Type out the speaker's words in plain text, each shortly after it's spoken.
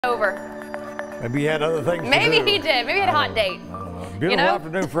Over. Maybe he had other things Maybe to do. he did. Maybe he had a hot date. Beautiful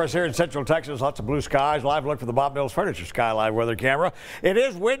afternoon for us here in Central Texas. Lots of blue skies. Live look for the Bob Mills Furniture Sky Live weather camera. It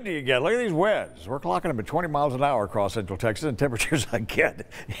is windy again. Look at these winds. We're clocking them at 20 miles an hour across Central Texas, and temperatures again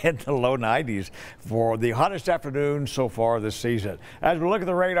in the low 90s for the hottest afternoon so far this season. As we look at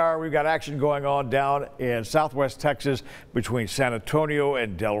the radar, we've got action going on down in southwest Texas between San Antonio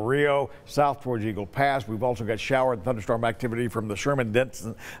and Del Rio, south towards Eagle Pass. We've also got shower and thunderstorm activity from the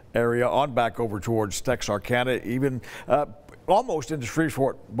Sherman-Denton area on back over towards Texarkana, even almost into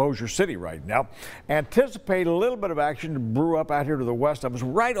Shreveport, Bossier City right now. Anticipate a little bit of action to brew up out here to the west of us,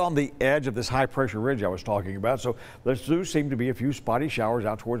 right on the edge of this high pressure ridge I was talking about. So there do seem to be a few spotty showers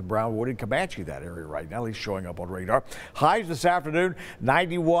out towards Brownwood and Comanche, that area right now, at least showing up on radar. Highs this afternoon,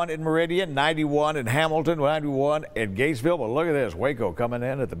 91 in Meridian, 91 in Hamilton, 91 in Gatesville. But look at this, Waco coming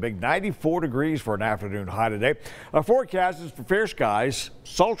in at the big 94 degrees for an afternoon high today. Our forecast is for fair skies,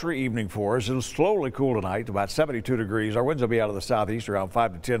 sultry evening for us. It'll slowly cool tonight to about 72 degrees. Our winds will be out of the southeast around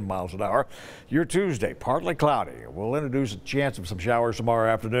 5 to 10 miles an hour. Your Tuesday, partly cloudy. We'll introduce a chance of some showers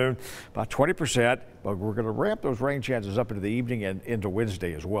tomorrow afternoon, about 20%, but we're going to ramp those rain chances up into the evening and into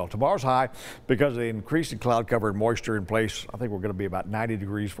Wednesday as well. Tomorrow's high, because of the increasing cloud cover and moisture in place, I think we're going to be about 90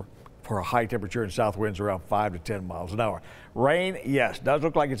 degrees for a high temperature and south winds around 5 to 10 miles an hour. Rain, yes, does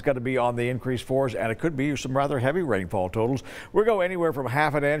look like it's going to be on the increase for us, and it could be some rather heavy rainfall totals. We'll go anywhere from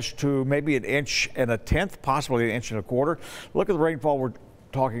half an inch to maybe an inch and a tenth, possibly an inch and a quarter. Look at the rainfall we're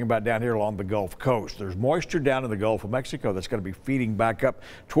talking about down here along the Gulf Coast. There's moisture down in the Gulf of Mexico that's going to be feeding back up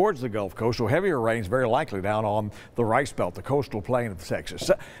towards the Gulf Coast, so heavier rains very likely down on the Rice Belt, the coastal plain of Texas.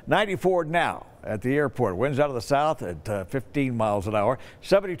 94 now at the airport. Winds out of the south at 15 miles an hour.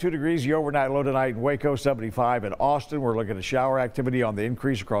 72 degrees the overnight low tonight in Waco, 75 in Austin. We're looking at shower activity on the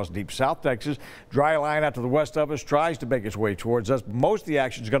increase across deep South Texas. Dry line out to the west of us tries to make its way towards us. Most of the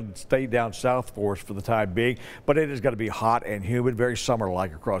action is going to stay down south for us for the time being, but it is going to be hot and humid, very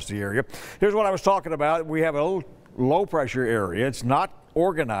summer-like across the area. Here's what I was talking about. We have a little low pressure area. It's not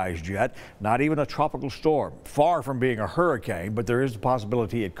organized yet, not even a tropical storm, far from being a hurricane, but there is the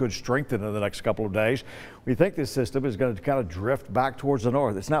possibility it could strengthen in the next couple of days. We think this system is going to kind of drift back towards the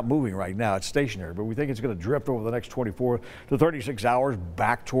north. It's not moving right now, it's stationary, but we think it's going to drift over the next 24 to 36 hours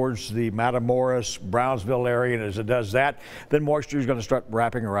back towards the Matamoros, Brownsville area, and as it does that, then moisture is going to start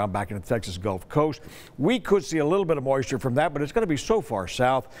wrapping around back into the Texas Gulf Coast. We could see a little bit of moisture from that, but it's going to be so far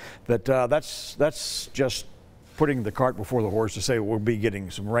south that that's just putting the cart before the horse to say we'll be getting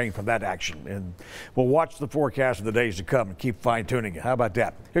some rain from that action. And we'll watch the forecast of the days to come and keep fine-tuning it. How about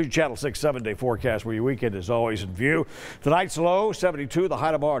that? Here's your Channel 6 7-day forecast where your weekend is always in view. Tonight's low, 72. The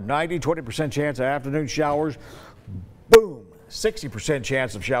high tomorrow, 90. 20% chance of afternoon showers. Boom. 60%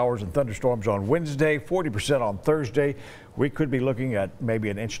 chance of showers and thunderstorms on Wednesday, 40% on Thursday. We could be looking at maybe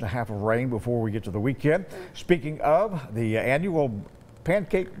an inch and a half of rain before we get to the weekend. Speaking of, the annual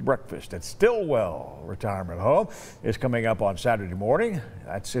pancake breakfast at Stillwell Retirement Home is coming up on Saturday morning.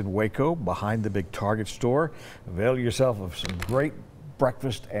 That's in Waco behind the big Target store. Avail yourself of some great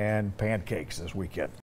breakfast and pancakes this weekend.